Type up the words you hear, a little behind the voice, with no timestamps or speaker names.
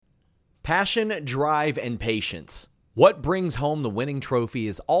Passion, drive, and patience. What brings home the winning trophy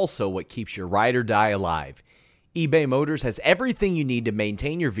is also what keeps your ride or die alive. eBay Motors has everything you need to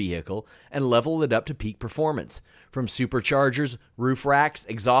maintain your vehicle and level it up to peak performance. From superchargers, roof racks,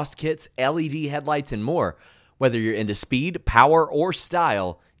 exhaust kits, LED headlights, and more. Whether you're into speed, power, or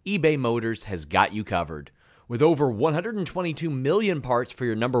style, eBay Motors has got you covered. With over 122 million parts for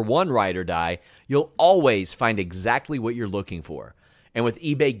your number one ride or die, you'll always find exactly what you're looking for. And with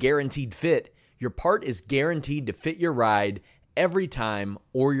eBay Guaranteed Fit, your part is guaranteed to fit your ride every time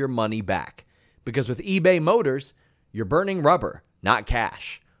or your money back. Because with eBay Motors, you're burning rubber, not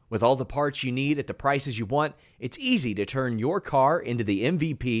cash. With all the parts you need at the prices you want, it's easy to turn your car into the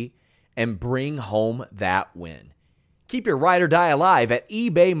MVP and bring home that win. Keep your ride or die alive at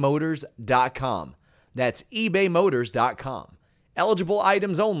ebaymotors.com. That's ebaymotors.com. Eligible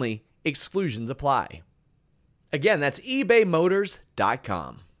items only. Exclusions apply. Again, that's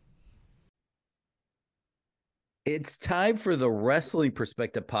ebaymotors.com. It's time for the Wrestling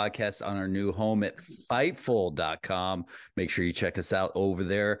Perspective podcast on our new home at Fightful.com. Make sure you check us out over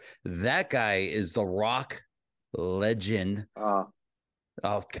there. That guy is the Rock legend.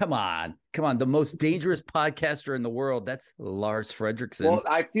 Oh, come on. The most dangerous podcaster in the world. That's Lars Frederiksen. Well,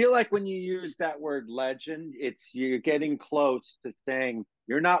 I feel like when you use that word legend, you're getting close to saying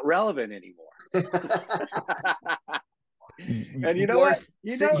you're not relevant anymore. And you know what?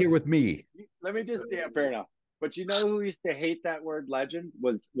 Sit here with me. Let me just, yeah, fair enough. But you know who used to hate that word legend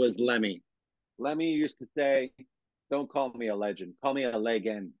was Lemmy. Lemmy used to say, "Don't call me a legend. Call me a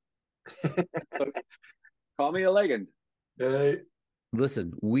legend." Call me a legend.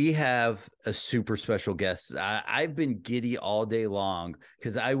 Listen, we have a super special guest. I've been giddy all day long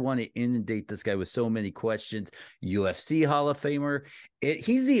because I want to inundate this guy with so many questions. UFC Hall of Famer.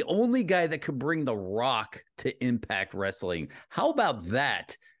 He's the only guy that could bring The Rock to Impact Wrestling. How about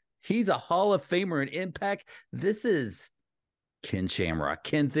that? He's a Hall of Famer in Impact. This is Ken Shamrock.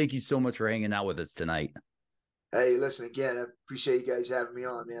 Ken, thank you so much for hanging out with us tonight. Hey, listen, again, I appreciate you guys having me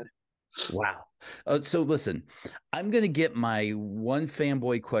on, man. Wow. So listen, I'm going to get my one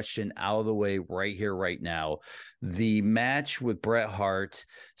fanboy question out of the way right here, right now. The match with Bret Hart,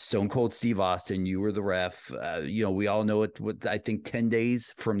 Stone Cold Steve Austin, you were the ref. We all know it. I think 10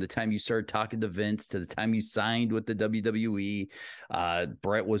 days from the time you started talking to Vince to the time you signed with the WWE.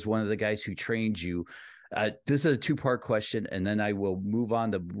 Bret was one of the guys who trained you. This is a two-part question, and then I will move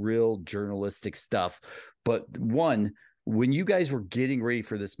on to real journalistic stuff. But one, when you guys were getting ready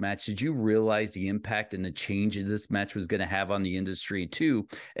for this match, did you realize the impact and the change this match was going to have on the industry too?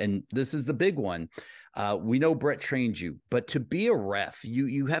 And this is the big one. We know Bret trained you, but to be a ref,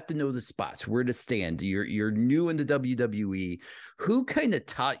 you have to know the spots, where to stand. You're new in the WWE. Who kind of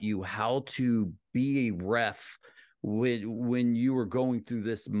taught you how to be a ref when you were going through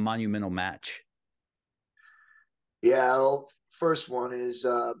this monumental match? Yeah, well, first one is,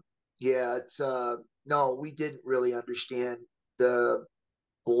 no, we didn't really understand the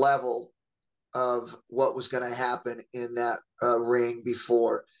level of what was going to happen in that ring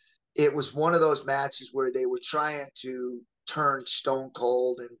before. It was one of those matches where they were trying to turn Stone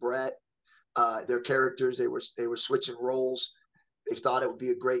Cold and Bret, their characters. They were switching roles. They thought it would be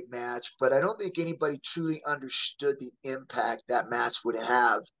a great match, but I don't think anybody truly understood the impact that match would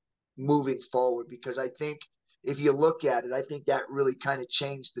have moving forward. Because I think if you look at it, I think that really kind of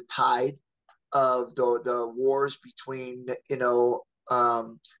changed the tide of the wars between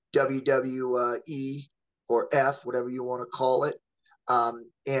WWE or F, whatever you want to call it,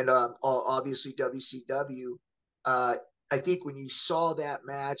 and obviously WCW. I think when you saw that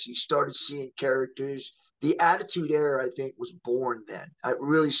match, you started seeing characters. The Attitude Era, I think, was born then. I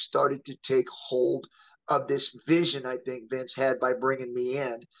really started to take hold of this vision I think Vince had by bringing me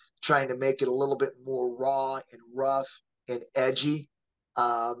in, trying to make it a little bit more raw and rough and edgy.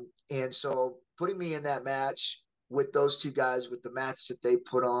 And so putting me in that match with those two guys, with the match that they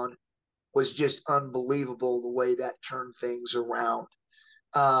put on, was just unbelievable the way that turned things around.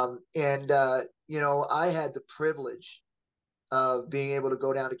 I had the privilege of being able to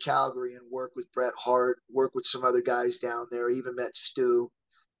go down to Calgary and work with Bret Hart, work with some other guys down there, even met Stu.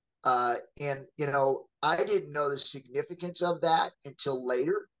 I didn't know the significance of that until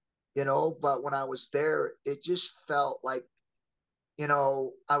later, but when I was there, it just felt like,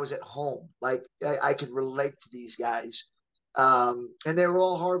 I was at home. Like I could relate to these guys. And they were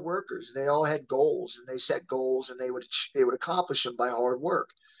all hard workers. They all had goals, and they set goals, and they would accomplish them by hard work.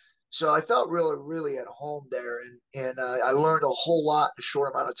 So I felt really, really at home there. And I learned a whole lot in a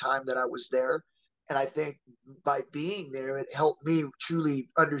short amount of time that I was there. And I think by being there, it helped me truly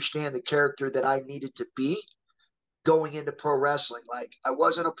understand the character that I needed to be going into pro wrestling. Like, I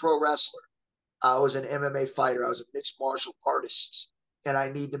wasn't a pro wrestler. I was an MMA fighter. I was a mixed martial artist. And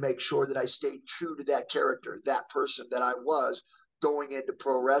I need to make sure that I stayed true to that character, that person that I was going into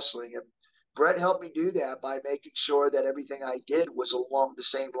pro wrestling. And Brett helped me do that by making sure that everything I did was along the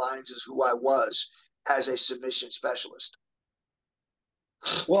same lines as who I was as a submission specialist.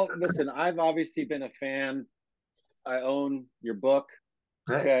 Well, listen, I've obviously been a fan. I own your book.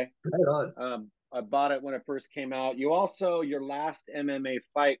 Okay. Right on. I bought it when it first came out. You also, your last MMA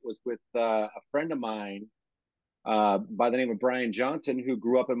fight was with a friend of mine by the name of Brian Johnson, who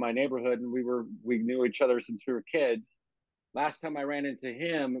grew up in my neighborhood, and we knew each other since we were kids. Last time I ran into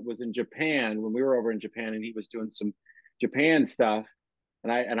him was in Japan when we were over in Japan, and he was doing some Japan stuff,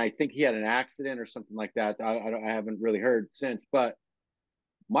 and I think he had an accident or something like that. I haven't really heard since, but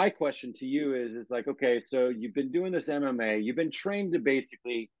my question to you is like, okay, so you've been doing this MMA, you've been trained to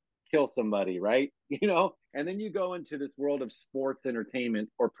basically kill somebody, right? And then you go into this world of sports entertainment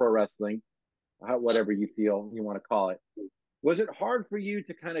or pro wrestling, whatever you feel you want to call it. Was it hard for you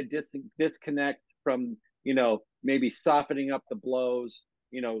to kind of disconnect from, maybe softening up the blows,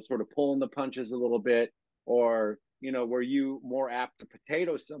 sort of pulling the punches a little bit, or, were you more apt to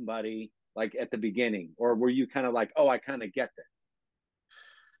potato somebody like at the beginning, or were you kind of like, oh, I kind of get this?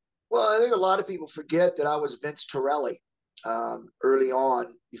 Well, I think a lot of people forget that I was Vince Torelli. Early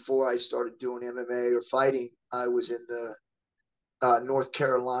on, before I started doing MMA or fighting, I was in the North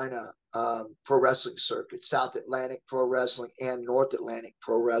Carolina pro wrestling circuit, South Atlantic pro wrestling and North Atlantic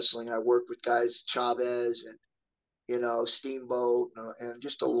pro wrestling. I worked with guys Chavez and Steamboat and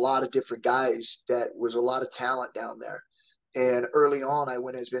just a lot of different guys. That was a lot of talent down there. And early on, I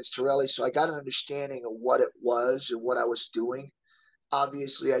went as Vince Torelli, so I got an understanding of what it was and what I was doing.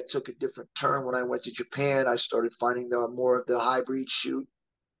 Obviously, I took a different turn when I went to Japan. I started finding more of the hybrid shoot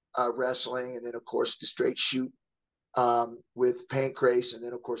wrestling, and then of course the straight shoot with Pancrase, and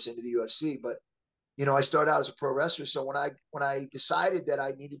then of course into the UFC. But I started out as a pro wrestler, so when I decided that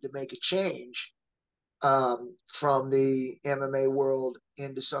I needed to make a change from the MMA world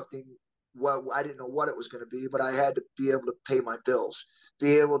into something, well, I didn't know what it was going to be, but I had to be able to pay my bills,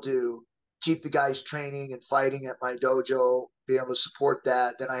 be able to keep the guys training and fighting at my dojo, be able to support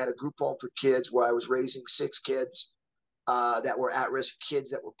that. Then I had a group home for kids where I was raising 6 kids that were at-risk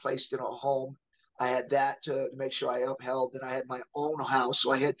kids that were placed in a home. I had that to make sure I upheld. Then I had my own house.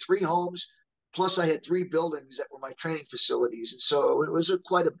 So I had 3 homes, plus I had 3 buildings that were my training facilities. And so it was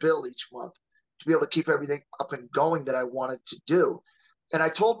quite a bill each month to be able to keep everything up and going that I wanted to do. And I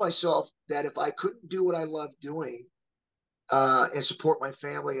told myself that if I couldn't do what I loved doing, and support my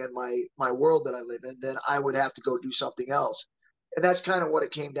family and my world that I live in, then I would have to go do something else. And that's kind of what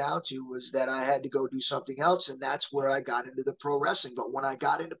it came down to, was that I had to go do something else. And that's where I got into the pro wrestling. But when I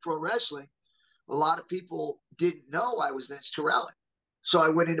got into pro wrestling, a lot of people didn't know I was Vince Torelli. So I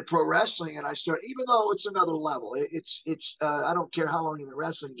went into pro wrestling and I started, even though it's another level, it's I don't care how long you've been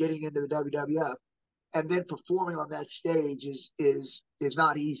wrestling, getting into the WWF and then performing on that stage is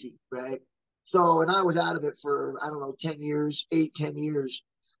not easy, right? So, and I was out of it for, I don't know, 10 years, 10 years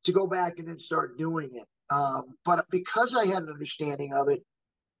to go back and then start doing it. But because I had an understanding of it,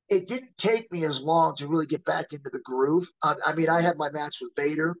 it didn't take me as long to really get back into the groove. I mean, I had my match with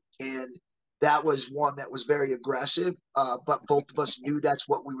Vader, and that was one that was very aggressive, but both of us knew that's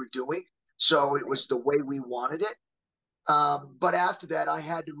what we were doing. So it was the way we wanted it. But after that, I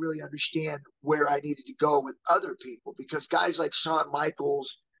had to really understand where I needed to go with other people, because guys like Shawn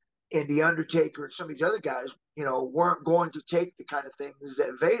Michaels and The Undertaker and some of these other guys, weren't going to take the kind of things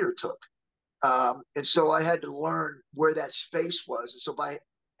that Vader took. And so I had to learn where that space was. And so by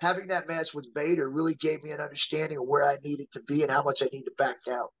having that match with Vader really gave me an understanding of where I needed to be and how much I need to back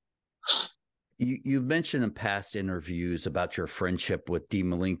down. You've mentioned in past interviews about your friendship with Dean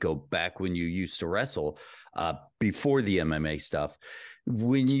Malenko back when you used to wrestle before the MMA stuff.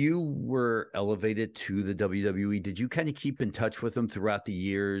 When you were elevated to the WWE, did you kind of keep in touch with him throughout the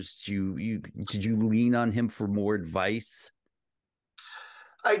years? Did you lean on him for more advice?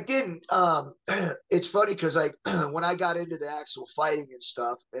 I didn't. It's funny because when I got into the actual fighting and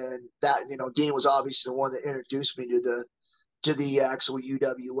stuff, and that Dean was obviously the one that introduced me to the actual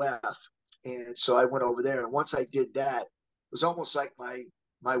UWF. And so I went over there, and once I did that, it was almost like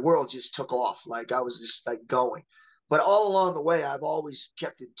my world just took off. Like I was just like going. But all along the way, I've always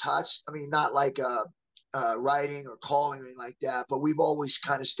kept in touch. I mean, not like writing or calling or anything like that, but we've always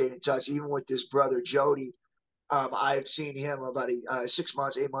kind of stayed in touch. Even with this brother Jody, I've seen him about 6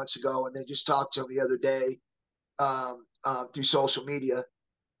 months, 8 months ago, and then just talked to him the other day through social media.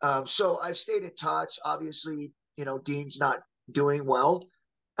 So I've stayed in touch. Obviously, Dean's not doing well.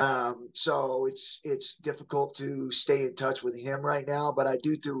 So it's difficult to stay in touch with him right now, but I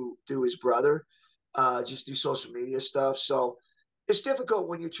do through his brother, just do social media stuff. So it's difficult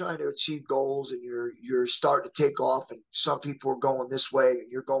when you're trying to achieve goals and you're starting to take off, and some people are going this way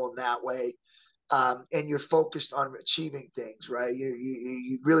and you're going that way, and you're focused on achieving things, right?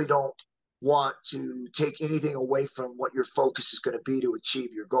 You really don't want to take anything away from what your focus is going to be to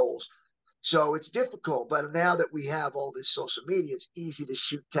achieve your goals. So it's difficult, but now that we have all this social media, it's easy to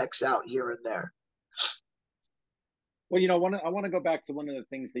shoot texts out here and there. Well, I want to go back to one of the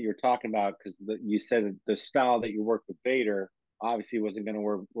things that you're talking about, because you said the style that you worked with Vader obviously wasn't going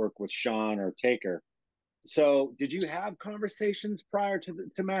to work with Sean or Taker. So, did you have conversations prior to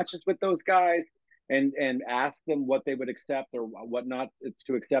matches with those guys and ask them what they would accept or what not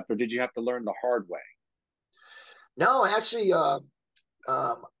to accept, or did you have to learn the hard way? No, actually,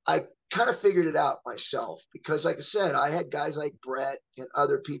 I kind of figured it out myself because, like I said, I had guys like Brett and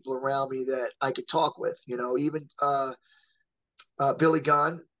other people around me that I could talk with. Even Billy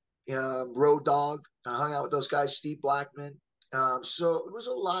Gunn, Road Dog. I hung out with those guys, Steve Blackman. So it was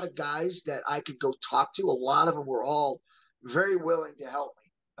a lot of guys that I could go talk to. A lot of them were all very willing to help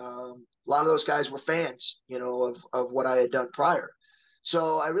me. A lot of those guys were fans, of what I had done prior.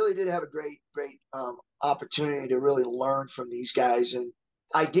 So I really did have a great opportunity to really learn from these guys, and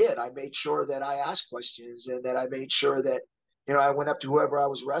I did. I made sure that I asked questions, and that I made sure that I went up to whoever I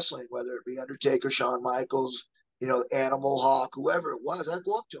was wrestling, whether it be Undertaker, Shawn Michaels, Animal Hawk, whoever it was. I'd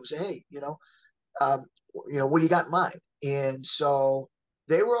go up to him and say, hey, um, what do you got in mind? And so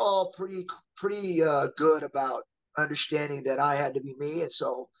they were all pretty good about understanding that I had to be me. And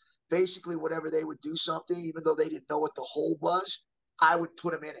so basically, whatever they would do something, even though they didn't know what the hold was, I would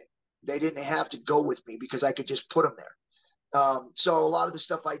put them in it. They didn't have to go with me because I could just put them there. So a lot of the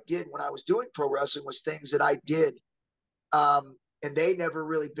stuff I did when I was doing pro wrestling was things that I did, and they never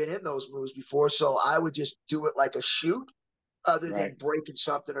really been in those moves before. So I would just do it like a shoot, other Right. than breaking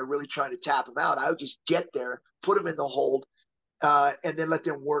something or really trying to tap them out. I would just get there, put them in the hold, and then let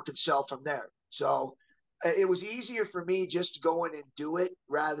them work and sell from there. So it was easier for me just to go in and do it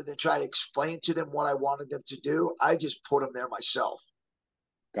rather than try to explain to them what I wanted them to do. I just put them there myself.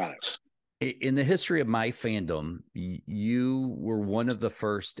 Got it. In the history of my fandom, you were one of the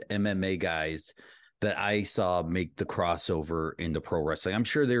first MMA guys that I saw make the crossover into pro wrestling. I'm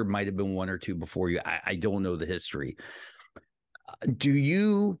sure there might have been one or two before you. I don't know the history. Do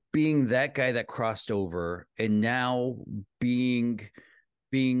you, being that guy that crossed over and now being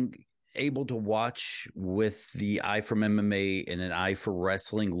able to watch with the eye from MMA and an eye for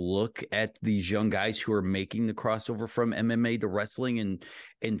wrestling, look at these young guys who are making the crossover from MMA to wrestling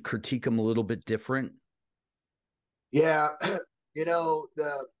and critique them a little bit different? Yeah,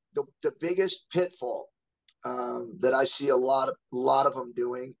 the biggest pitfall that I see a lot of them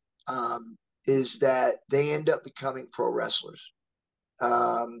doing, is that they end up becoming pro wrestlers.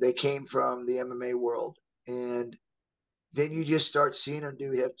 They came from the MMA world, and then you just start seeing them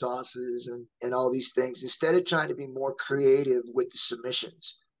do hip tosses and all these things instead of trying to be more creative with the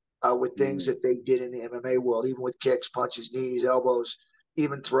submissions, with things Mm. that they did in the MMA world, even with kicks, punches, knees, elbows,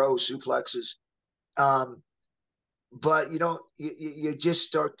 even throws, suplexes. Um, but you just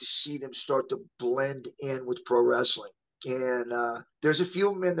start to see them start to blend in with pro wrestling, and there's a few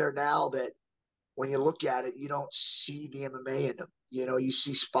of them in there now that when you look at it, you don't see the MMA in them. You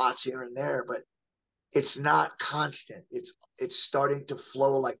see spots here and there, but it's not constant. It's starting to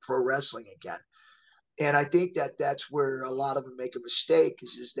flow like pro wrestling again. And I think that that's where a lot of them make a mistake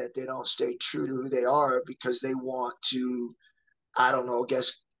is that they don't stay true to who they are because they want to, I don't know, I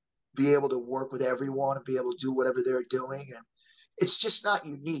guess be able to work with everyone and be able to do whatever they're doing. And it's just not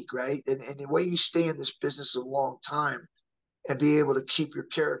unique, right? And the way you stay in this business a long time and be able to keep your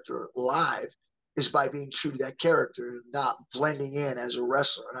character alive is by being true to that character and not blending in as a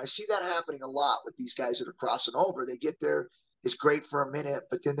wrestler. And I see that happening a lot with these guys that are crossing over. They get there, it's great for a minute,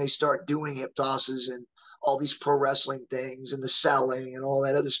 but then they start doing hip tosses and all these pro wrestling things and the selling and all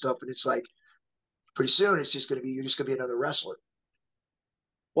that other stuff. And it's like pretty soon it's just going to be, you're just going to be another wrestler.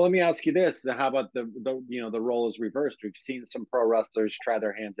 Well, let me ask you this: how about the role is reversed? We've seen some pro wrestlers try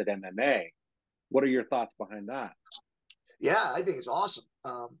their hands at MMA. What are your thoughts behind that? Yeah, I think it's awesome.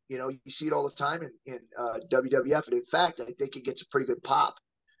 You see it all the time in WWF, and in fact, I think it gets a pretty good pop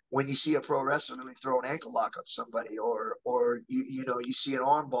when you see a pro wrestler really throw an ankle lock on somebody, or you see an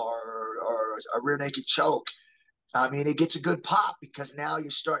armbar or a rear naked choke. I mean, it gets a good pop because now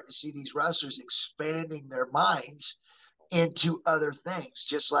you're starting to see these wrestlers expanding their minds into other things,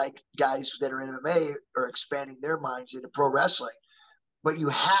 just like guys that are in MMA are expanding their minds into pro wrestling. But you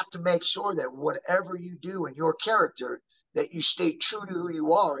have to make sure that whatever you do in your character that you stay true to who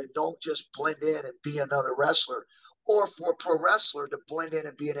you are and don't just blend in and be another wrestler, or for a pro wrestler to blend in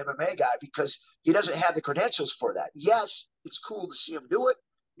and be an MMA guy because he doesn't have the credentials for that. Yes, it's cool to see him do it.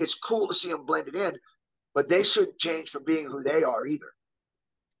 It's cool to see him blend it in, but they shouldn't change from being who they are either.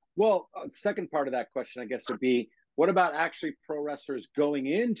 Well, second part of that question, I guess, would be what about actually pro wrestlers going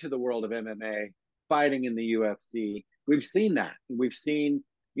into the world of MMA, fighting in the UFC? We've seen that. We've seen,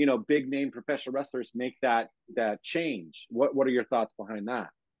 big name professional wrestlers make that change. What are your thoughts behind that?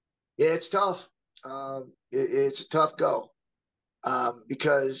 Yeah, it's tough. It's a tough go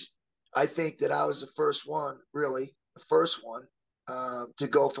because I think that I was the first one, really, the first one to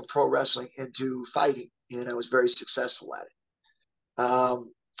go from pro wrestling into fighting, and I was very successful at it.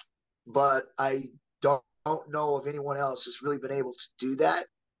 But I don't know if anyone else has really been able to do that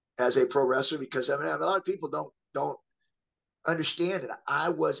as a pro wrestler because I mean a lot of people don't understand it. I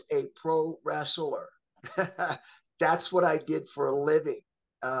was a pro wrestler. That's what I did for a living.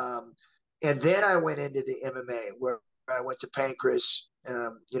 And then I went into the MMA where I went to Pancras,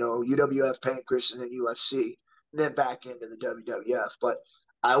 UWF Pancras and then UFC, and then back into the WWF. But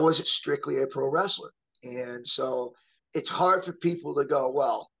I was strictly a pro wrestler. And so it's hard for people to go,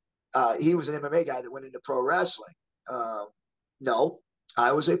 well, he was an MMA guy that went into pro wrestling. No,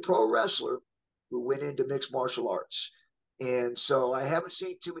 I was a pro wrestler who went into mixed martial arts. And so I haven't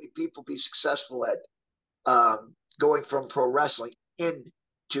seen too many people be successful at going from pro wrestling into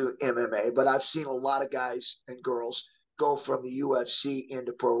MMA, but I've seen a lot of guys and girls go from the UFC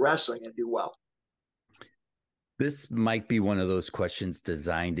into pro wrestling and do well. This might be one of those questions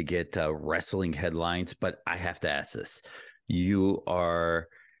designed to get wrestling headlines, but I have to ask this. You are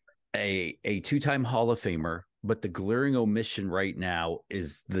a two-time Hall of Famer, but the glaring omission right now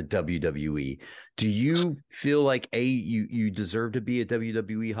is the WWE. Do you feel like you deserve to be a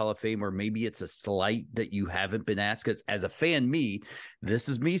WWE Hall of Famer? Maybe it's a slight that you haven't been asked. Because as a fan, this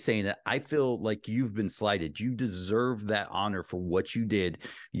is me saying that I feel like you've been slighted. You deserve that honor for what you did,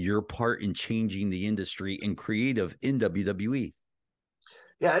 your part in changing the industry and creative in WWE.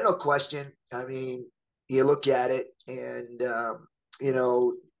 Yeah, no question. I mean, you look at it, and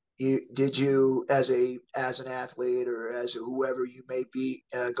you as an athlete or as whoever you may be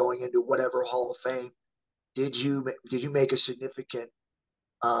going into whatever Hall of Fame, did you make a significant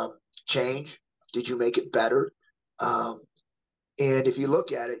change? Did you make it better? And if you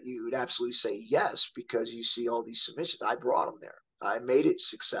look at it, you would absolutely say yes because you see all these submissions. I brought them there. I made it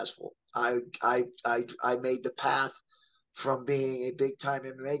successful. I made the path from being a big time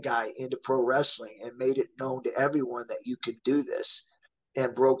MMA guy into pro wrestling and made it known to everyone that you could do this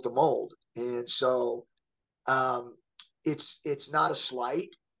and broke the mold. And so it's not a slight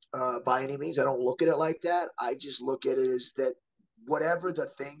by any means. I don't look at it like that. I just look at it as that whatever the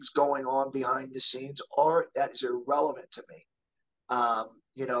things going on behind the scenes are, that is irrelevant to me.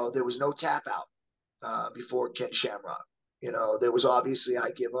 There was no tap out before Ken Shamrock. There was obviously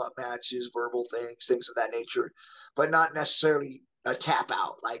I give up matches, verbal things of that nature, but not necessarily a tap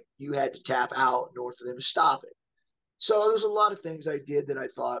out. Like you had to tap out in order for them to stop it. So there's a lot of things I did that I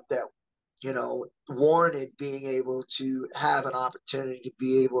thought that, warranted being able to have an opportunity to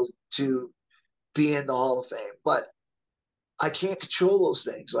be able to be in the Hall of Fame. But I can't control those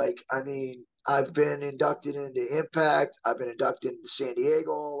things. Like, I mean, I've been inducted into Impact. I've been inducted into San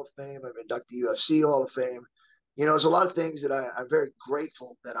Diego Hall of Fame. I've been inducted to UFC Hall of Fame. There's a lot of things that I'm very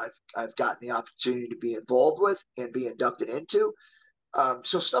grateful that I've gotten the opportunity to be involved with and be inducted into.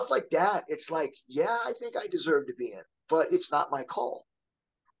 So stuff like that, it's like, yeah, I think I deserve to be in, but it's not my call.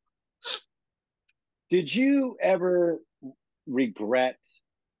 Did you ever regret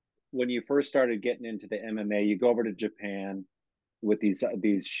when you first started getting into the MMA? You go over to Japan with these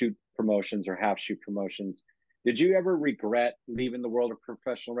shoot promotions or half shoot promotions. Did you ever regret leaving the world of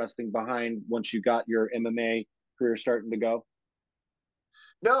professional wrestling behind once you got your MMA career starting to go?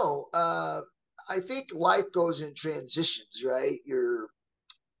 No, I think life goes in transitions, right?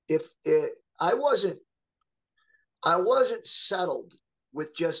 I wasn't settled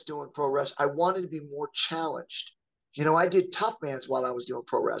with just doing pro wrestling. I wanted to be more challenged. I did tough mans while I was doing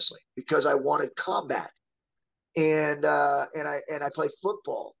pro wrestling because I wanted combat. And I played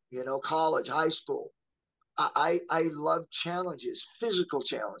football, college, high school. I love challenges, physical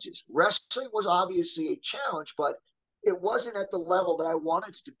challenges. Wrestling was obviously a challenge, but it wasn't at the level that I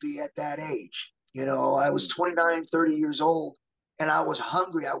wanted to be at that age. I was 29, 30 years old, and I was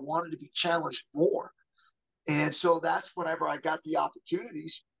hungry. I wanted to be challenged more. And so that's whenever I got the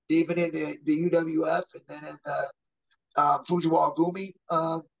opportunities, even in the UWF and then in the Fujiwara Gumi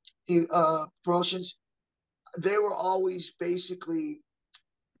promotions, they were always basically,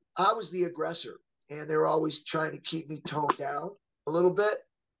 I was the aggressor. and they were always trying to keep me toned down a little bit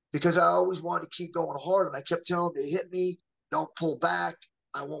because I always wanted to keep going hard. And I kept telling them to hit me, don't pull back.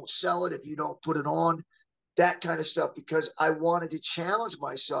 I won't sell it if you don't put it on, that kind of stuff, because I wanted to challenge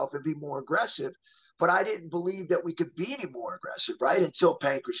myself and be more aggressive. But I didn't believe that we could be any more aggressive, right? Until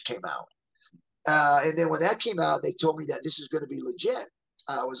Pancras came out. And then when that came out, they told me that this is going to be legit.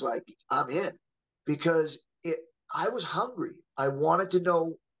 I was like, I'm in, because I was hungry. I wanted to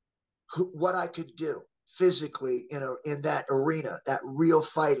know what I could do physically in that arena, that real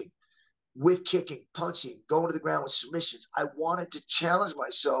fighting, with kicking, punching, going to the ground with submissions. I wanted to challenge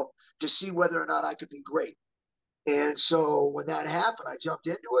myself to see whether or not I could be great. And so when that happened, I jumped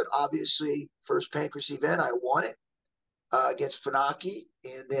into it. Obviously, first Pancras event, I won it against Funaki,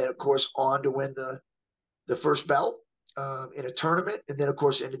 and then of course on to win the first belt in a tournament, and then of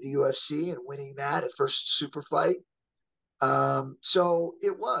course into the UFC and winning that at first super fight. So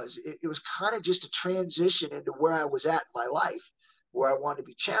it was kind of just a transition into where I was at in my life, where I wanted to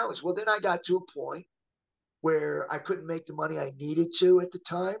be challenged. Well, then I got to a point where I couldn't make the money I needed to at the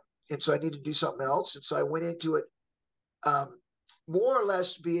time, and so I needed to do something else. And so I went into it more or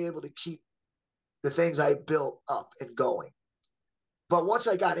less to be able to keep the things I built up and going. But once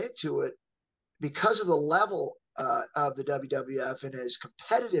I got into it, because of the level of the WWF and as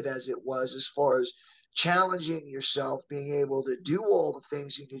competitive as it was, as far as challenging yourself, being able to do all the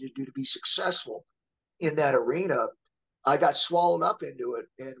things you need to do to be successful in that arena, I got swallowed up into it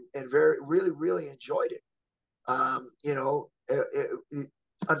and really enjoyed it.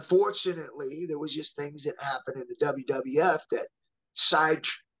 Unfortunately, there was just things that happened in the WWF that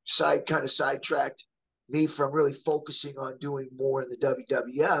sidetracked me from really focusing on doing more in the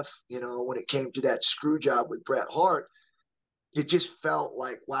WWF. When it came to that screw job with Bret Hart, it just felt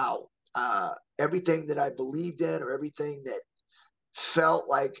like, wow, everything that I believed in, or everything that felt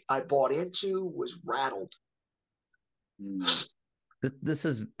like I bought into, was rattled. This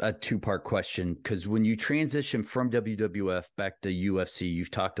is a two-part question, because when you transition from WWF back to UFC,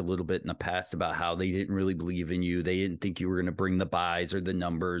 you've talked a little bit in the past about how they didn't really believe in you. They didn't think you were going to bring the buys or the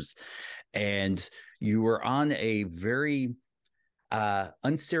numbers. And you were on a very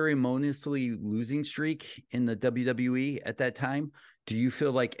unceremoniously losing streak in the WWE at that time. Do you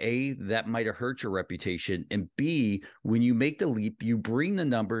feel like, A, that might have hurt your reputation? And B, when you make the leap, you bring the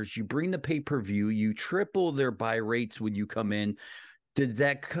numbers, you bring the pay-per-view, you triple their buy rates when you come in. Did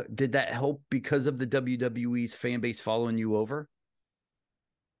that help because of the WWE's fan base following you over?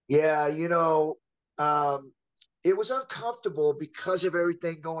 Yeah, it was uncomfortable because of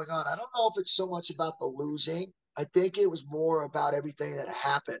everything going on. I don't know if it's so much about the losing. I think it was more about everything that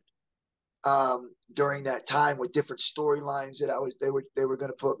happened during that time, with different storylines that they were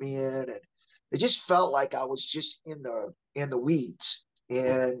going to put me in, and it just felt like I was just in the weeds.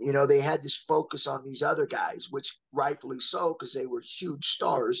 And they had this focus on these other guys, which rightfully so, because they were huge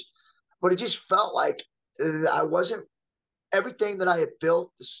stars. But it just felt like I wasn't everything that I had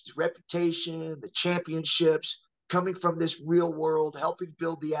built, this reputation, the championships, coming from this real world, helping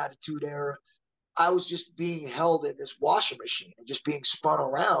build the Attitude Era. I was just being held in this washing machine and just being spun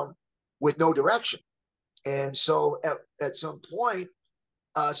around with no direction. And so at some point,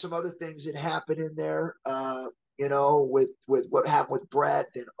 some other things that happened in there, with what happened with Brett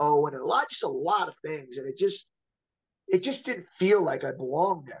and Owen, and a lot of things. And it just didn't feel like I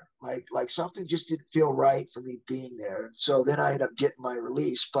belonged there. Like something just didn't feel right for me being there. So then I ended up getting my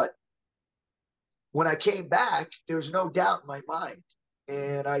release. But when I came back, there was no doubt in my mind.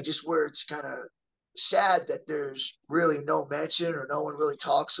 And where it's kind of sad that there's really no mention, or no one really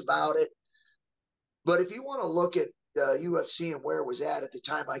talks about it. But if you want to look at the UFC and where it was at the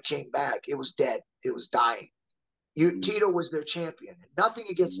time I came back, it was dead. It was dying. Tito was their champion. Nothing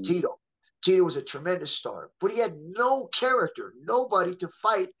against Tito. Tito was a tremendous star, but he had no character, nobody to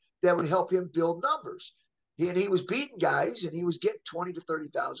fight that would help him build numbers. He was beating guys, and he was getting 20 to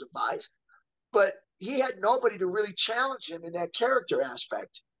 30,000 buys, but he had nobody to really challenge him in that character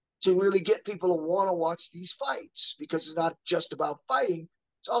aspect, to really get people to want to watch these fights, because it's not just about fighting.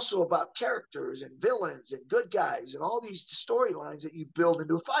 It's also about characters and villains and good guys and all these storylines that you build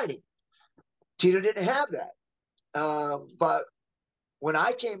into fighting. Tito didn't have that. But when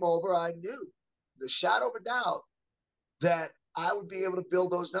I came over, I knew, the shadow of a doubt, that I would be able to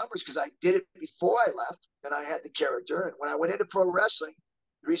build those numbers, because I did it before I left, and I had the character. And when I went into pro wrestling,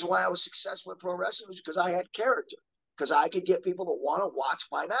 the reason why I was successful in pro wrestling was because I had character, because I could get people to want to watch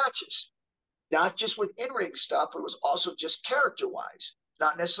my matches, not just with in-ring stuff, but it was also just character-wise.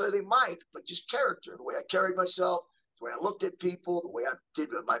 Not necessarily mic, but just character, the way I carried myself, the way I looked at people, the way I did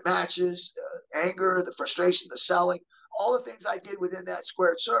with my matches, the anger, the frustration, the selling, all the things I did within that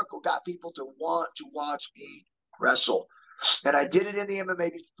squared circle got people to want to watch me wrestle. And I did it in the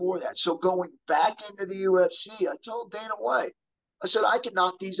MMA before that. So going back into the UFC, I told Dana White, I said, I can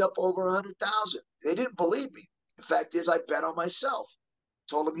knock these up over 100,000. They didn't believe me. The fact is, I bet on myself.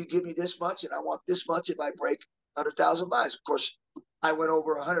 Told them, you give me this much, and I want this much if I break 100,000 buys. Of course, I went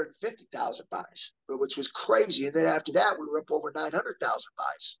over 150,000 buys, which was crazy. And then after that, we were up over 900,000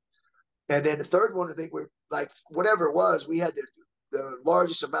 buys. And then the third one, I think we like whatever it was, we had the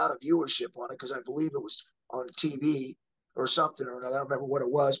largest amount of viewership on it because I believe it was on TV or something or another. I don't remember what it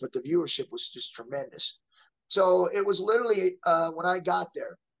was, but the viewership was just tremendous. So it was literally when I got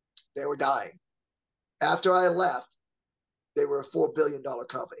there, they were dying. After I left, they were a $4 billion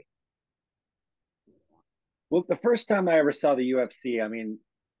company. Well, the first time I ever saw the UFC, I mean,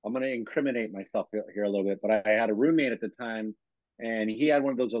 I'm going to incriminate myself here a little bit, but I had a roommate at the time, and he had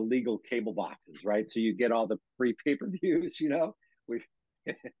one of those illegal cable boxes, right? So you get all the free pay-per-views, we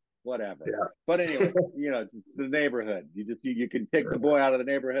whatever. Yeah. But anyway, the neighborhood. You can take the boy out of the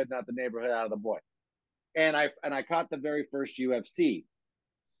neighborhood, not the neighborhood out of the boy. And I caught the very first UFC.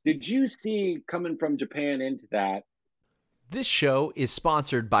 Did you see, coming from Japan into that? This show is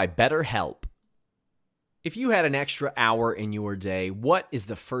sponsored by BetterHelp. If you had an extra hour in your day, what is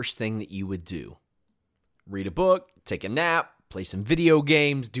the first thing that you would do? Read a book, take a nap, play some video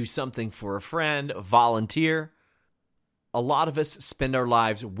games, do something for a friend, volunteer. A lot of us spend our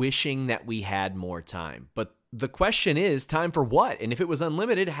lives wishing that we had more time. But the question is, time for what? And if it was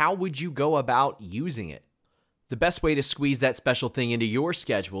unlimited, how would you go about using it? The best way to squeeze that special thing into your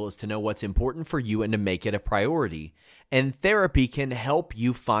schedule is to know what's important for you and to make it a priority. And therapy can help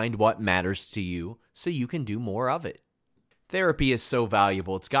you find what matters to you so you can do more of it. Therapy is so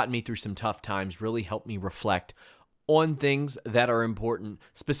valuable. It's gotten me through some tough times, really helped me reflect on things that are important,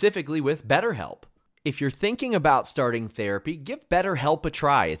 specifically with BetterHelp. If you're thinking about starting therapy, give BetterHelp a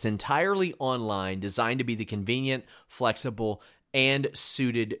try. It's entirely online, designed to be the convenient, flexible, and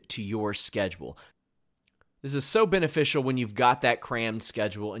suited to your schedule. This is so beneficial when you've got that crammed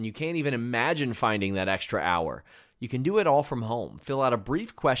schedule and you can't even imagine finding that extra hour. You can do it all from home. Fill out a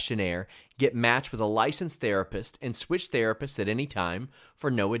brief questionnaire, get matched with a licensed therapist, and switch therapists at any time for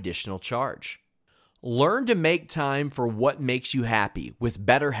no additional charge. Learn to make time for what makes you happy with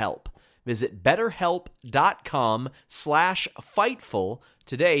BetterHelp. Visit BetterHelp.com/Fightful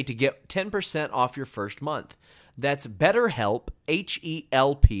today to get 10% off your first month. That's BetterHelp,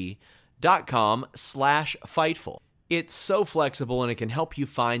 HELP.com/Fightful. It's so flexible and it can help you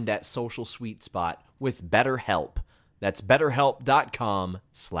find that social sweet spot with BetterHelp. That's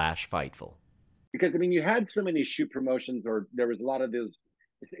BetterHelp.com/Fightful. Because, I mean, you had so many shoot promotions, or there was a lot of those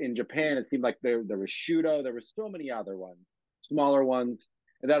in Japan. It seemed like there was Shudo. There was so many other ones, smaller ones,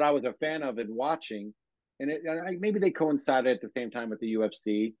 that I was a fan of and watching. And maybe they coincided at the same time with the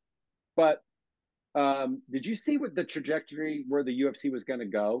UFC. But did you see what the trajectory where the UFC was going to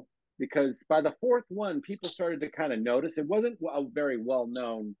go? Because by the fourth one, people started to kind of notice. It wasn't a very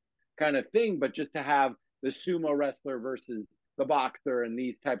well-known kind of thing, but just to have the sumo wrestler versus the boxer and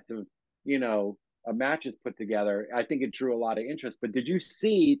these types of, matches put together, I think it drew a lot of interest. But did you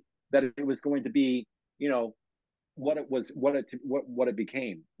see that it was going to be, what it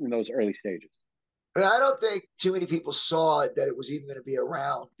became in those early stages? I don't think too many people saw that it was even going to be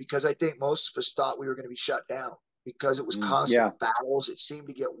around, because I think most of us thought we were going to be shut down because it was constant battles. It seemed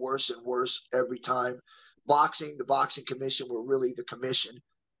to get worse and worse every time. The boxing commission were really the commission.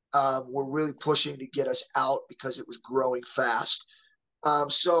 Were really pushing to get us out because it was growing fast.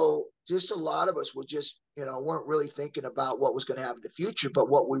 So just a lot of us were just, weren't really thinking about what was going to happen in the future, but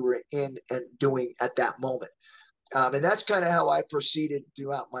what we were in and doing at that moment. And that's kind of how I proceeded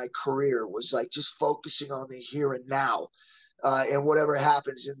throughout my career, was like just focusing on the here and now. And whatever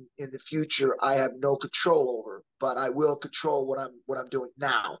happens in the future, I have no control over, but I will control what I'm doing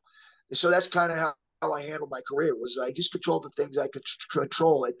now. And so that's kind of how I handled my career, was I just controlled the things I could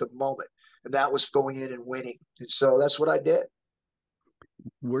control at the moment. And that was going in and winning. And so that's what I did.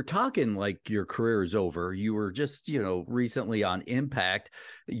 We're talking like your career is over. You were just, recently on Impact.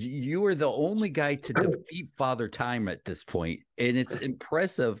 You were the only guy to defeat Father Time at this point. And it's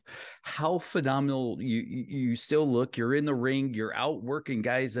impressive how phenomenal you still look. You're in the ring. You're out working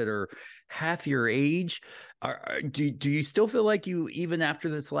guys that are half your age. Do you still feel like you, even after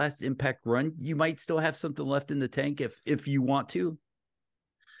this last Impact run, you might still have something left in the tank if you want to?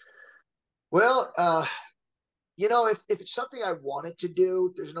 Well, if it's something I wanted to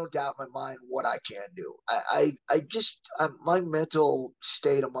do, there's no doubt in my mind what I can do. My mental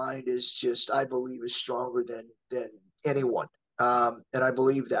state of mind is just, I believe, is stronger than anyone. And I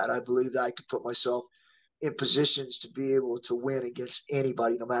believe that. I believe that I could put myself in positions to be able to win against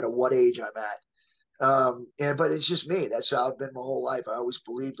anybody, no matter what age I'm at. But it's just me. That's how I've been my whole life. I always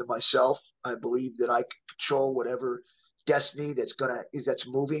believed in myself. I believe that I can control whatever destiny that's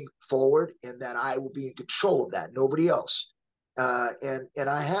moving forward, and that I will be in control of that. Nobody else. And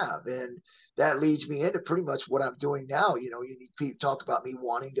I have, and that leads me into pretty much what I'm doing now. You need people talk about me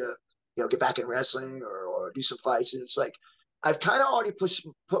wanting to, get back in wrestling or do some fights, and it's like I've kind of already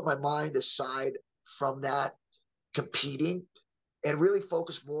put my mind aside from that competing and really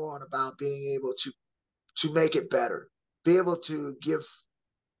focus more on about being able to make it better, be able to give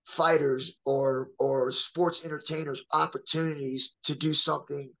fighters or sports entertainers opportunities to do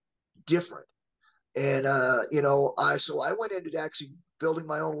something different. And I went into actually building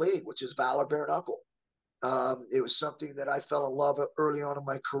my own league, which is Valor Bare Knuckle. It was something that I fell in love with early on in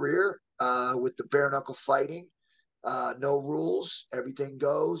my career with the bare knuckle fighting. No rules, everything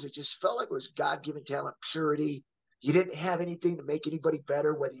goes. It just felt like it was God-given talent, purity. You didn't have anything to make anybody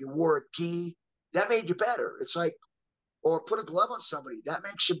better, whether you wore a gi, that made you better. It's like, or put a glove on somebody, that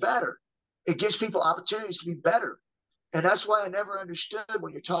makes you better. It gives people opportunities to be better. And that's why I never understood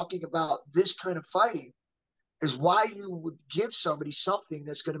when you're talking about this kind of fighting is why you would give somebody something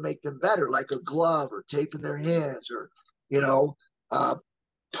that's going to make them better, like a glove or taping their hands or, uh,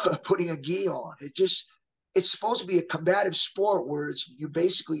 putting a gi on. It's supposed to be a combative sport where you're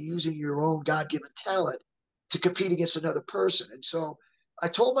basically using your own God-given talent to compete against another person. And so I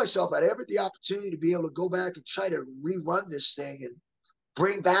told myself I'd ever the opportunity to be able to go back and try to rerun this thing and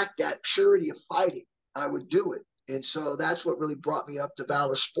bring back that purity of fighting, I would do it. And so that's what really brought me up to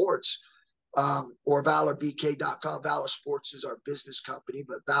Valor Sports, or ValorBK.com. Valor Sports is our business company,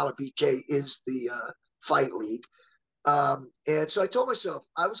 but Valor BK is the fight league. And so I told myself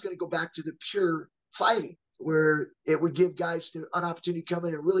I was going to go back to the pure fighting, where it would give guys an opportunity to come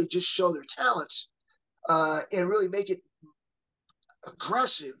in and really just show their talents, and really make it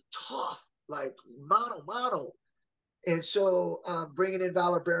aggressive, tough, like mano. And so bringing in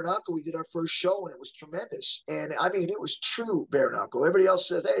Valor Bare Knuckle, we did our first show, and it was tremendous. And I mean, it was true bare knuckle. Everybody else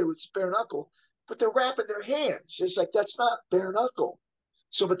says, hey, it's bare knuckle, but they're wrapping their hands. It's like, that's not bare knuckle.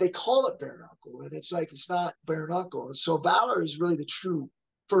 So, but they call it bare knuckle, and it's like, it's not bare knuckle. And so Valor is really the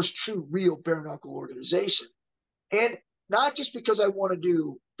first true real bare knuckle organization. And not just because I want to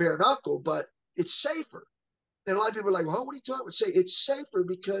do bare knuckle, but it's safer. And a lot of people are like, well, what are you talking about? Say it's safer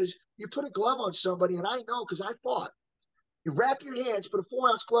because you put a glove on somebody, and I know because I fought. You wrap your hands, put a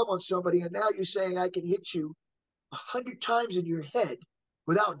 4-ounce glove on somebody, and now you're saying I can hit you 100 times in your head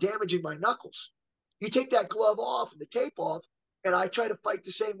without damaging my knuckles. You take that glove off and the tape off, and I try to fight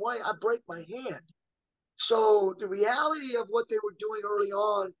the same way, I break my hand. So the reality of what they were doing early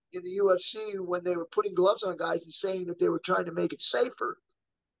on in the UFC when they were putting gloves on guys and saying that they were trying to make it safer,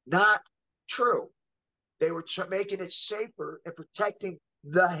 not true. They were making it safer and protecting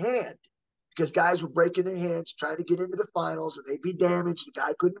the hand, because guys were breaking their hands trying to get into the finals, and they'd be damaged. The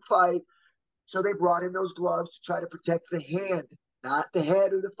guy couldn't fight. So they brought in those gloves to try to protect the hand, not the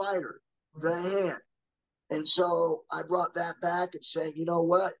head or the fighter, the hand. And so I brought that back and saying, you know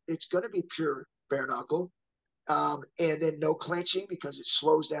what? It's going to be pure bare knuckle. And then no clinching, because it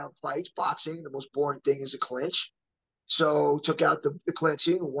slows down fights. Boxing, the most boring thing is a clinch. So took out the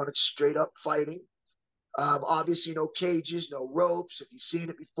clinching and wanted straight up fighting. Obviously, no cages, no ropes. If you've seen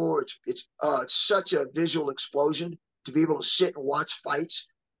it before, it's such a visual explosion to be able to sit and watch fights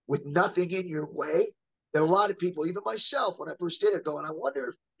with nothing in your way. There are a lot of people, even myself, when I first did it, going, I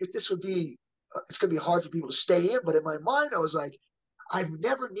wonder if this would be, it's going to be hard for people to stay in. But in my mind, I was like, I've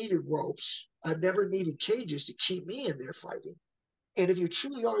never needed ropes. I've never needed cages to keep me in there fighting. And if you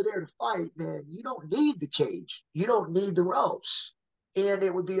truly are there to fight, man, you don't need the cage. You don't need the ropes. And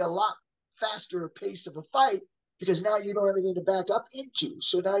it would be a lot faster pace of a fight, because now you don't have anything to back up into.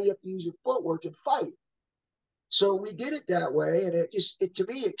 So now you have to use your footwork and fight. So we did it that way, and to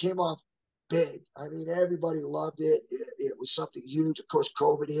me, it came off big. I mean, everybody loved it. It was something huge. Of course,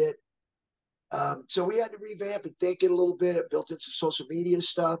 COVID hit. So we had to revamp and think it a little bit. It built in some social media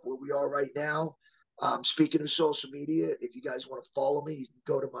stuff where we are right now. Speaking of social media, if you guys want to follow me, you can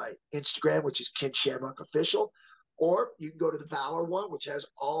go to my Instagram, which is Ken Shamrock Official, or you can go to the Valor one, which has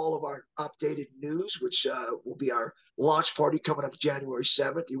all of our updated news, which will be our launch party coming up January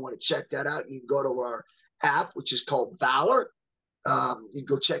 7th. You want to check that out, you can go to our app, which is called Valor. You can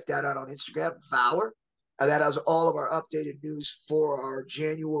go check that out on Instagram, Valor. And that has all of our updated news for our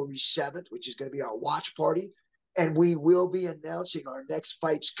January 7th, which is going to be our watch party. And we will be announcing our next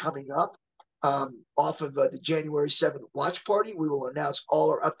fights coming up. Off of the January 7th watch party, we will announce all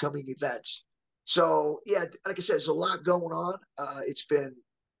our upcoming events. So, yeah, like I said, there's a lot going on. It's been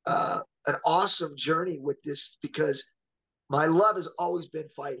an awesome journey with this, because my love has always been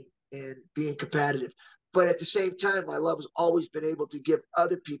fighting and being competitive. But at the same time, my love has always been able to give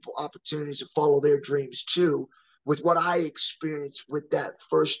other people opportunities to follow their dreams too, with what I experienced with that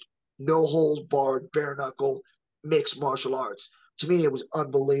first no holds barred, bare knuckle mixed martial arts. To me, it was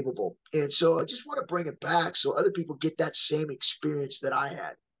unbelievable. And so I just want to bring it back so other people get that same experience that I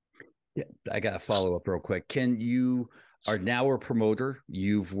had. Yeah, I got to follow up real quick. Ken, you are now a promoter.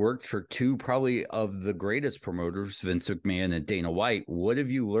 You've worked for two probably of the greatest promoters, Vince McMahon and Dana White. What have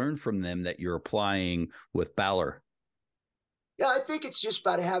you learned from them that you're applying with Balor? Yeah, I think it's just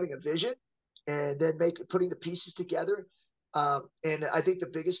about having a vision and then putting the pieces together. And I think the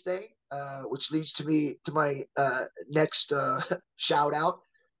biggest thing, which leads to my next shout out,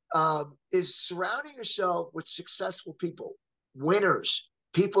 is surrounding yourself with successful people, winners,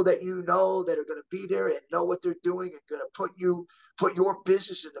 people that you know that are going to be there and know what they're doing and going to put your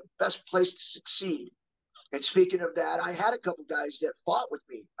business in the best place to succeed. And speaking of that, I had a couple guys that fought with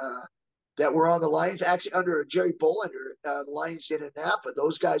me that were on the Lions, actually under Jerry Bullender, the Lions in Napa.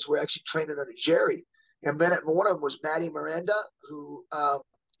 Those guys were actually training under Jerry. And then one of them was Matty Miranda, who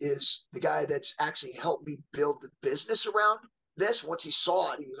is the guy that's actually helped me build the business around this. Once he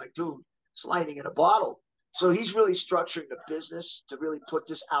saw it, he was like, dude, it's lightning in a bottle. So he's really structuring the business to really put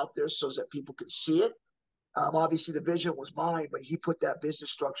this out there so that people can see it. Obviously, the vision was mine, but he put that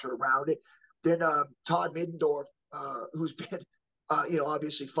business structure around it. Then Todd Middendorf, who's been,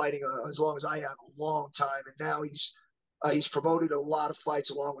 obviously fighting as long as I have, a long time, and now he's promoted a lot of fights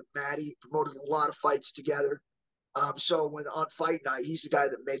along with Matty, promoted a lot of fights together. So when on fight night, he's the guy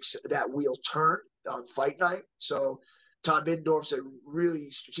that makes that wheel turn on fight night. So Todd Middendorf's a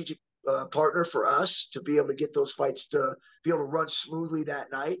really strategic partner for us to be able to get those fights to be able to run smoothly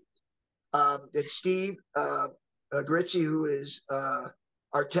that night. And Steve Gritzy, who is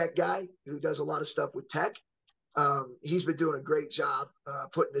our tech guy, who does a lot of stuff with tech. He's been doing a great job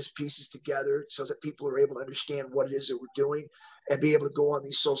putting these pieces together so that people are able to understand what it is that we're doing and be able to go on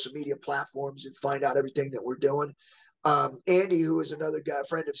these social media platforms and find out everything that we're doing. Andy, who is another guy,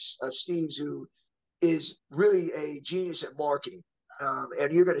 friend of Steve's, who is really a genius at marketing.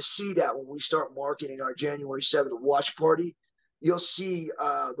 And you're going to see that when we start marketing our January 7th watch party. You'll see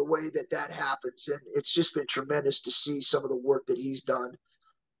the way that happens. And it's just been tremendous to see some of the work that he's done.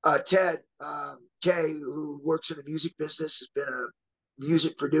 Ted Kay, who works in the music business, has been a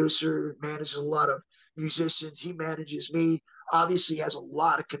music producer, manages a lot of musicians. He manages me. Obviously, has a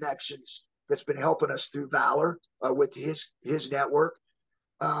lot of connections that's been helping us through Valor with his network.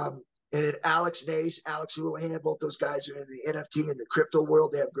 And then Alex Nace, Alex Houlihan, both those guys are in the NFT and the crypto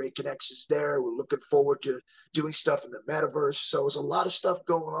world. They have great connections there. We're looking forward to doing stuff in the metaverse. So there's a lot of stuff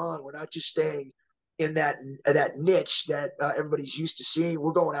going on. We're not just staying in that niche that everybody's used to seeing.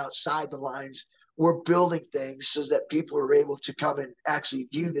 We're going outside the lines. We're building things so that people are able to come and actually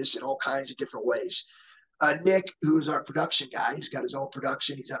view this in all kinds of different ways. Nick, who's our production guy, he's got his own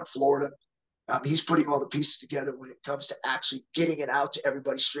production. He's out of Florida. He's putting all the pieces together when it comes to actually getting it out to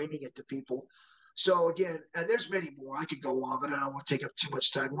everybody, streaming it to people. So again, and there's many more. I could go on, but I don't want to take up too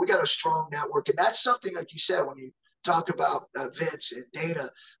much time. We got a strong network, and that's something, like you said, when you talk about Vince and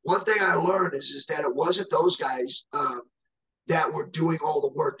Dana. One thing I learned is that it wasn't those guys that were doing all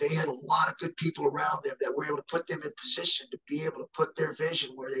the work. They had a lot of good people around them that were able to put them in position to be able to put their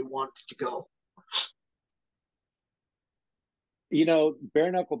vision where they wanted to go.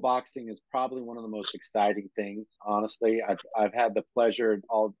 Bare knuckle boxing is probably one of the most exciting things. Honestly, I've had the pleasure,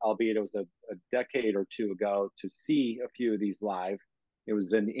 albeit it was a decade or two ago, to see a few of these live. It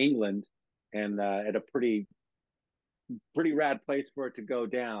was in England, and at a pretty rad place for it to go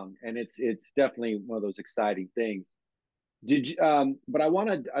down, and it's definitely one of those exciting things. But I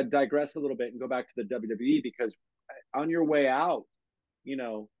want to digress a little bit and go back to the WWE, because on your way out,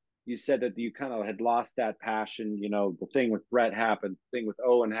 you said that you kind of had lost that passion. The thing with Brett happened, the thing with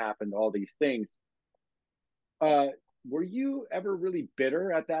Owen happened, all these things. Were you ever really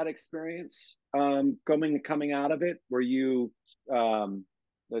bitter at that experience coming out of it? Were you,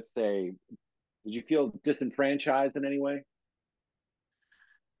 let's say, did you feel disenfranchised in any way?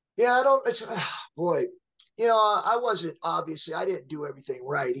 Yeah, I don't. Boy, I wasn't, obviously, I didn't do everything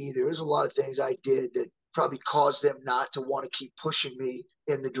right either. There's a lot of things I did that probably caused them not to want to keep pushing me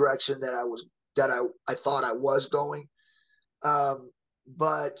in the direction that I thought I was going.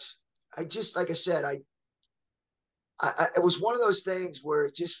 But I just, like I said, it was one of those things where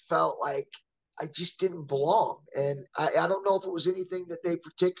it just felt like I just didn't belong. And I don't know if it was anything that they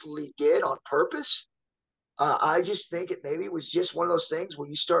particularly did on purpose. I just think maybe it was just one of those things where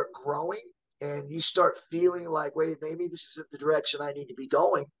you start growing and you start feeling like, wait, maybe this isn't the direction I need to be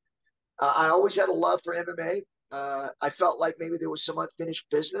going. I always had a love for MMA. I felt like maybe there was some unfinished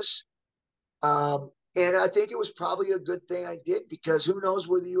business. And I think it was probably a good thing I did, because who knows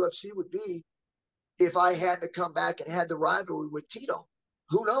where the UFC would be if I had to come back and had the rivalry with Tito.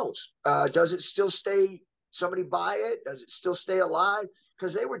 Who knows? Does it still stay? Somebody buy it? Does it still stay alive?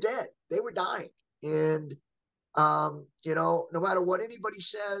 Because they were dead. They were dying. And, no matter what anybody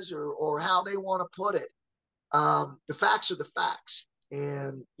says or how they want to put it, the facts are the facts.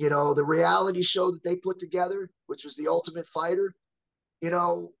 And, the reality show that they put together, which was The Ultimate Fighter,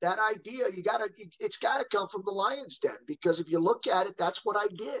 that idea, it's got to come from the Lion's Den, because if you look at it, that's what I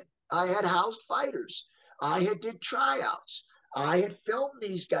did. I had housed fighters. I had did tryouts. I had filmed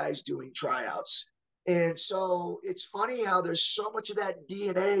these guys doing tryouts. And so it's funny how there's so much of that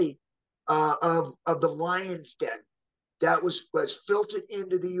DNA of the Lion's Den that was filtered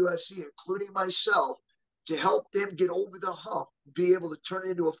into the UFC, including myself, to help them get over the hump, be able to turn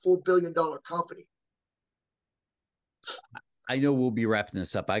it into a full $1 billion company. I know we'll be wrapping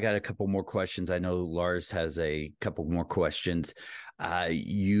this up. I got a couple more questions. I know Lars has a couple more questions.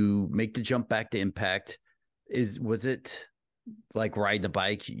 You make the jump back to Impact. Was it like riding a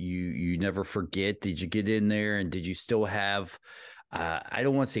bike? You never forget. Did you get in there, and did you still have I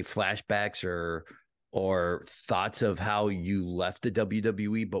don't want to say flashbacks or thoughts of how you left the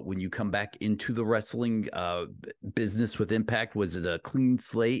WWE, but when you come back into the wrestling business with Impact, was it a clean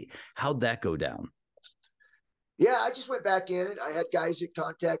slate? How'd that go down? Yeah, I just went back in it. I had guys that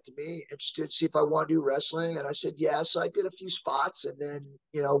contacted me, interested to see if I want to do wrestling. And I said, yeah. So I did a few spots. And then,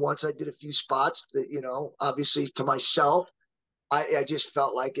 once I did a few spots, that, obviously to myself, I just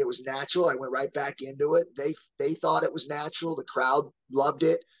felt like it was natural. I went right back into it. They thought it was natural. The crowd loved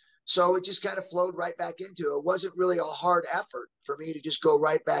it. So it just kind of flowed right back into it. It wasn't really a hard effort for me to just go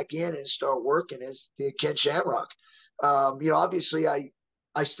right back in and start working as the Ken Shamrock. Obviously I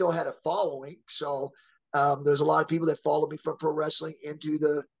still had a following. So there's a lot of people that followed me from pro wrestling into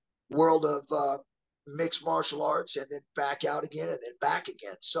the world of mixed martial arts, and then back out again, and then back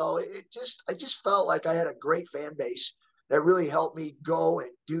again. So I just felt like I had a great fan base that really helped me go and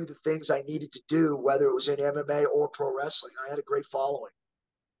do the things I needed to do, whether it was in MMA or pro wrestling. I had a great following.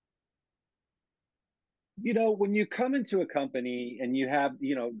 When you come into a company and you had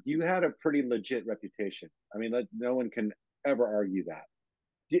a pretty legit reputation. I mean, no one can ever argue that.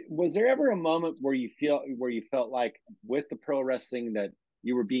 Was there ever a moment where you felt like with the pro wrestling that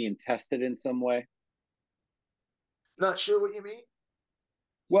you were being tested in some way? Not sure what you mean.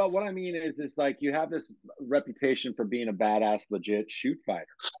 Well, what I mean is like you have this reputation for being a badass, legit shoot fighter.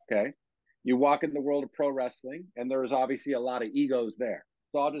 Okay. You walk in the world of pro wrestling, and there's obviously a lot of egos there.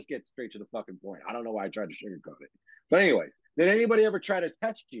 So I'll just get straight to the fucking point. I don't know why I tried to sugarcoat it. But anyways, did anybody ever try to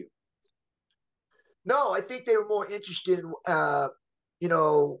test you? No, I think they were more interested in,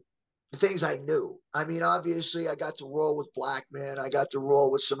 the things I knew. I mean, obviously, I got to roll with Blackman. I got to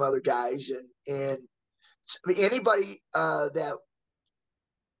roll with some other guys, and anybody that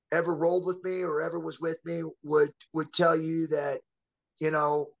ever rolled with me or ever was with me would tell you that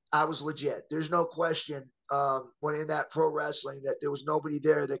I was legit. There's no question when in that pro wrestling that there was nobody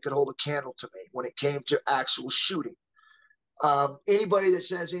there that could hold a candle to me when it came to actual shooting. Anybody that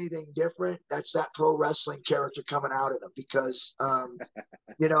says anything different, that's that pro wrestling character coming out of them, because I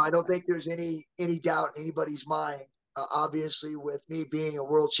don't think there's any doubt in anybody's mind. Obviously, with me being a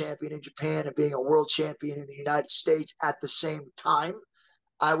world champion in Japan and being a world champion in the United States at the same time,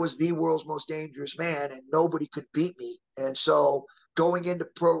 I was the world's most dangerous man, and nobody could beat me. And so going into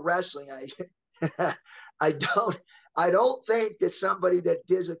pro wrestling, I don't think that somebody that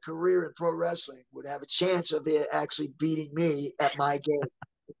did a career in pro wrestling would have a chance of it actually beating me at my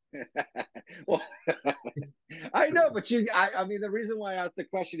game. Well, I know, but I mean, the reason why I asked the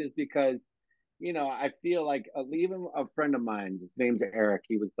question is because, I feel like even a friend of mine, his name's Eric.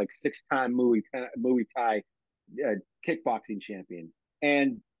 He was like 6-time Muay Thai kickboxing champion,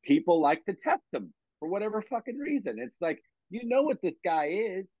 and people like to test him for whatever fucking reason. It's like, what this guy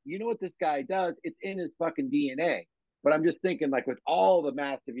is, what this guy does. It's in his fucking DNA. But I'm just thinking, like, with all the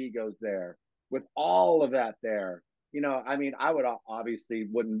massive egos there, with all of that there, I mean, I would obviously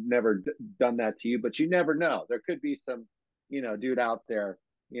wouldn't never done that to you, but you never know. There could be some, dude out there,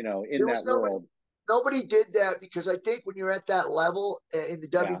 in that world. Nobody did that, because I think when you're at that level in the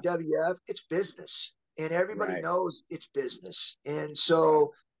WWF, it's business, and everybody knows it's business. And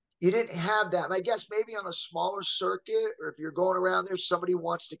so you didn't have that. And I guess maybe on a smaller circuit, or if you're going around there, somebody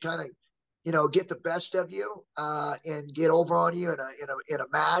wants to kind of, get the best of you and get over on you in a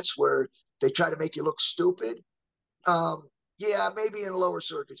match where they try to make you look stupid. Maybe in lower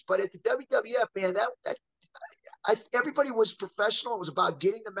circuits, but at the WWF, man, that everybody was professional. It was about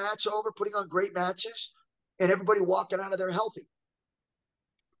getting the match over, putting on great matches, and everybody walking out of there healthy.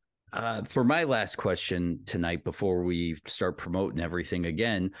 For my last question tonight, before we start promoting everything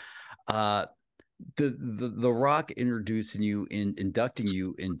again, the Rock inducting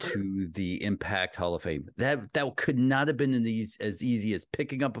you into the Impact Hall of Fame. That could not have been as easy as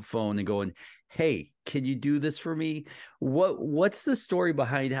picking up a phone and going, "Hey, can you do this for me?" What's the story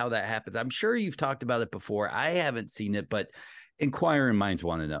behind how that happens? I'm sure you've talked about it before. I haven't seen it, but inquiring minds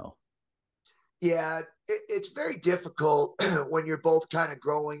want to know. Yeah, it's very difficult when you're both kind of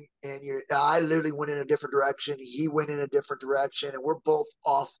growing, and I literally went in a different direction. He went in a different direction, and we're both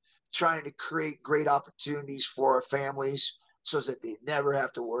off trying to create great opportunities for our families so that they never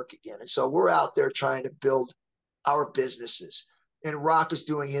have to work again. And so we're out there trying to build our businesses. And Rock is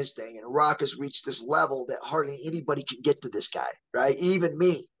doing his thing, and Rock has reached this level that hardly anybody can get to this guy, right? Even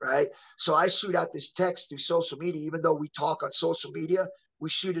me, right? So I shoot out this text through social media, even though we talk on social media, we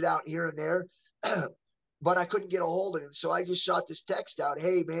shoot it out here and there. But I couldn't get a hold of him. So I just shot this text out.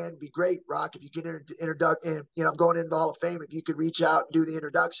 Hey, man, it'd be great, Rock, if you could introduct, I'm going into the Hall of Fame. If you could reach out and do the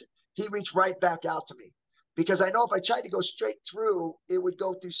introduction. He reached right back out to me because I know if I tried to go straight through, it would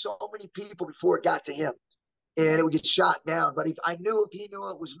go through so many people before it got to him and it would get shot down. But if he knew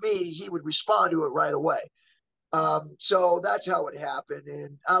it was me, he would respond to it right away. So that's how it happened.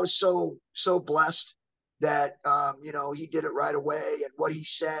 And I was so blessed that, he did it right away. And what he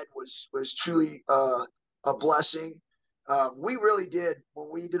said was truly a blessing. We really did, when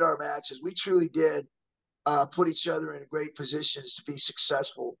we did our matches, we truly did put each other in great positions to be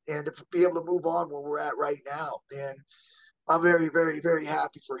successful and to be able to move on where we're at right now. And I'm very, very, very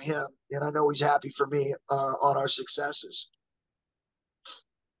happy for him. And I know he's happy for me on our successes.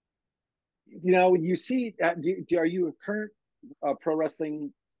 You see, are you a current pro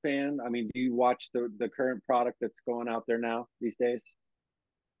wrestling fan? I mean, do you watch the current product that's going out there now these days?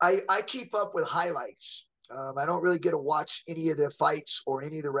 I keep up with highlights. I don't really get to watch any of the fights or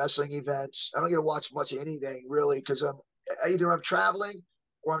any of the wrestling events. I don't get to watch much of anything really because I'm traveling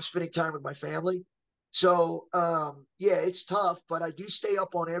or I'm spending time with my family. So yeah, it's tough, but I do stay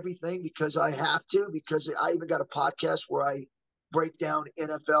up on everything because I have to. Because I even got a podcast where I break down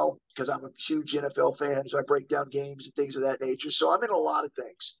NFL because I'm a huge NFL fan. So I break down games and things of that nature. So I'm in a lot of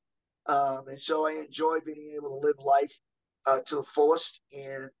things, and so I enjoy being able to live life to the fullest,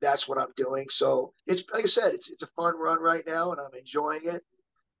 and that's what I'm doing. So it's like I said, it's a fun run right now, and I'm enjoying it.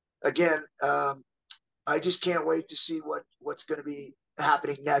 Again, I just can't wait to see what's going to be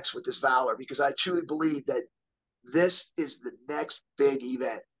happening next with this Valor because I truly believe that this is the next big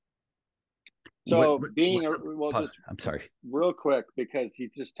event. So I'm sorry, real quick, because you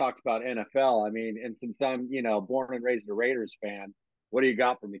just talked about NFL. I mean, and since I'm born and raised a Raiders fan, what do you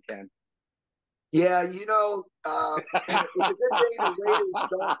got for me, Ken? Yeah, it's a good thing the Raiders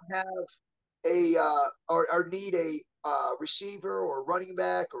don't have or need a receiver or running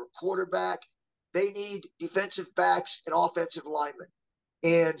back or quarterback. They need defensive backs and offensive linemen.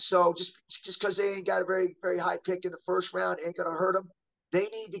 And so just because they ain't got a very, very high pick in the first round ain't going to hurt them. They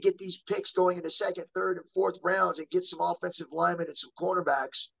need to get these picks going in the second, third, and fourth rounds and get some offensive linemen and some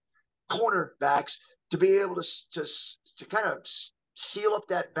cornerbacks to be able to kind of seal up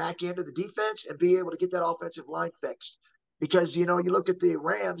that back end of the defense and be able to get that offensive line fixed. Because, you look at the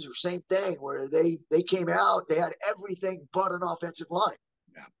Rams, or same thing, where they came out, they had everything but an offensive line.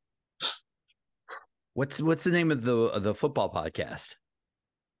 Yeah. What's the name of the football podcast?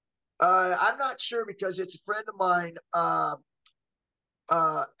 I'm not sure because it's a friend of mine,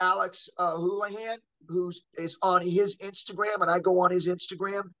 Alex Houlihan, who is on his Instagram, and I go on his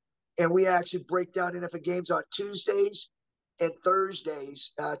Instagram, and we actually break down NFL games on Tuesdays and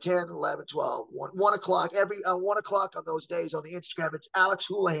Thursdays, 10, 11, 12, 1 o'clock, every 1 o'clock on those days on the Instagram. It's Alex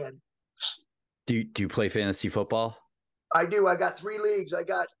Houlihan. Do you play fantasy football? I do. I got 3 leagues. I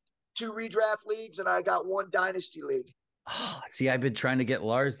got 2 redraft leagues, and I got 1 dynasty league. Oh, see, I've been trying to get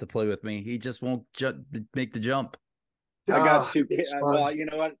Lars to play with me. He just won't make the jump. I got 2 kids. Well, you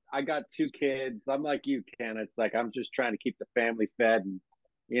know what? I got 2 kids. I'm like you, Ken. It's like I'm just trying to keep the family fed, and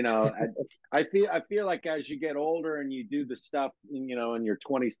I feel like as you get older and you do the stuff, in your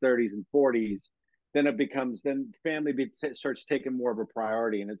 20s, 30s, and 40s, then family starts taking more of a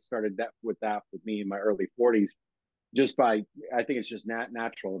priority, and it started with me in my early 40s. I think it's just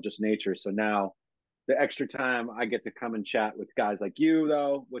natural, just nature. So now, the extra time I get to come and chat with guys like you,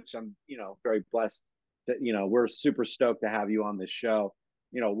 though, which I'm very blessed that we're super stoked to have you on this show.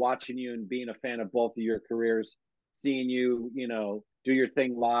 Watching you and being a fan of both of your careers, seeing you do your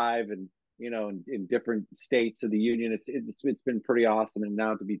thing live and in different states of the union, it's been pretty awesome. And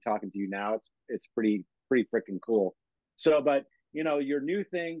now to be talking to you now, it's pretty pretty freaking cool. So, but you know, your new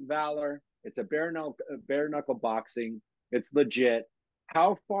thing, Valor, it's a bare knuckle boxing. It's legit.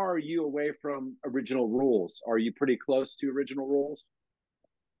 How far are you away from original rules? Are you pretty close to original rules?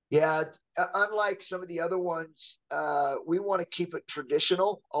 Yeah, unlike some of the other ones, we want to keep it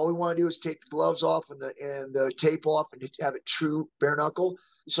traditional. All we want to do is take the gloves off and the tape off and have it true bare knuckle.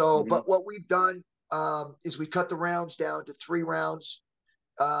 So, Mm-hmm. but what we've done is we cut the rounds down to 3 rounds,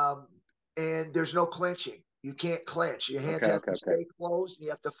 um, and there's no clinching. You can't clinch. Your hands have to stay closed, and you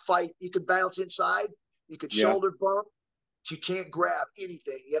have to fight. You can bounce inside. You could shoulder bump. But you can't grab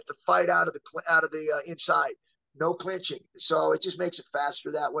anything. You have to fight out of the inside. No clinching. So it just makes it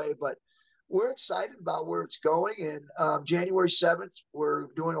faster that way. But we're excited about where it's going. And January 7th, we're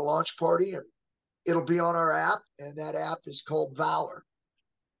doing a launch party, and it'll be on our app. And that app is called Valor.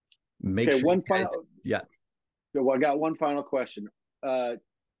 Make sure one guys, final. yeah. So I got one final question.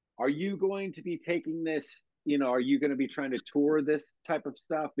 Are you going to be taking this? You know, are you going to be trying to tour this type of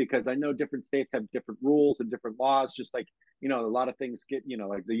stuff? Because I know different states have different rules and different laws. Just like, you know, a lot of things get, you know,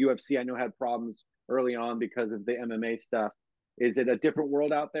 like the UFC, I know had problems early on because of the MMA stuff. Is it a different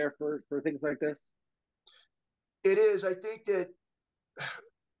world out there for things like this? It is. I think that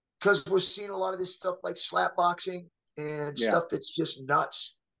because we're seeing a lot of this stuff like slap boxing and stuff that's just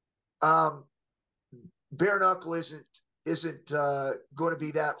nuts. Bare knuckle isn't going to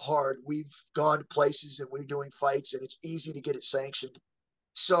be that hard. We've gone to places and we're doing fights, and it's easy to get it sanctioned.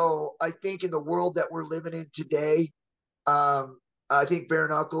 So I think in the world that we're living in today, I think bare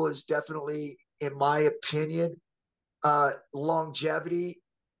knuckle is definitely, in my opinion, longevity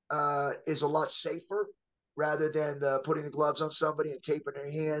is a lot safer rather than putting the gloves on somebody and taping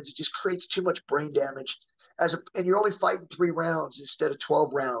their hands. It just creates too much brain damage. And you're only fighting 3 rounds instead of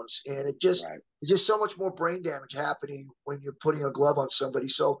 12 rounds, and it's just so much more brain damage happening when you're putting a glove on somebody.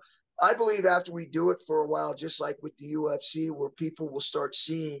 So I believe after we do it for a while, just like with the UFC, where people will start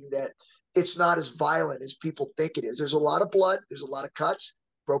seeing that it's not as violent as people think it is. There's a lot of blood, there's a lot of cuts,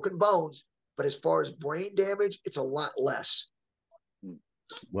 broken bones, but as far as brain damage, it's a lot less.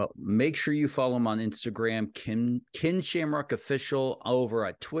 Well, make sure you follow him on Instagram, Kin Shamrock Official. Over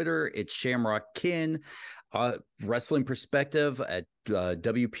at Twitter, it's Shamrock Kin. Wrestling Perspective at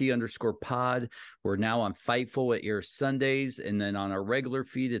WP_pod. We're now on Fightful. It airs Sundays, and then on our regular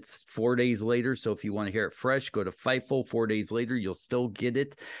feed, it's 4 days later. So if you want to hear it fresh, go to Fightful. 4 days later, you'll still get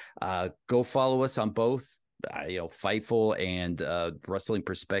it. Go follow us on both. Fightful and Wrestling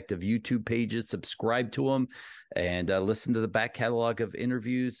Perspective YouTube pages. Subscribe to them and listen to the back catalog of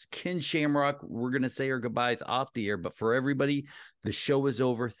interviews. Kin Shamrock, we're going to say our goodbyes off the air, but for everybody, the show is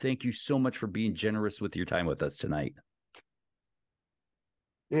over. Thank you so much for being generous with your time with us tonight.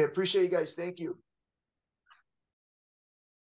 Yeah, appreciate you guys. Thank you.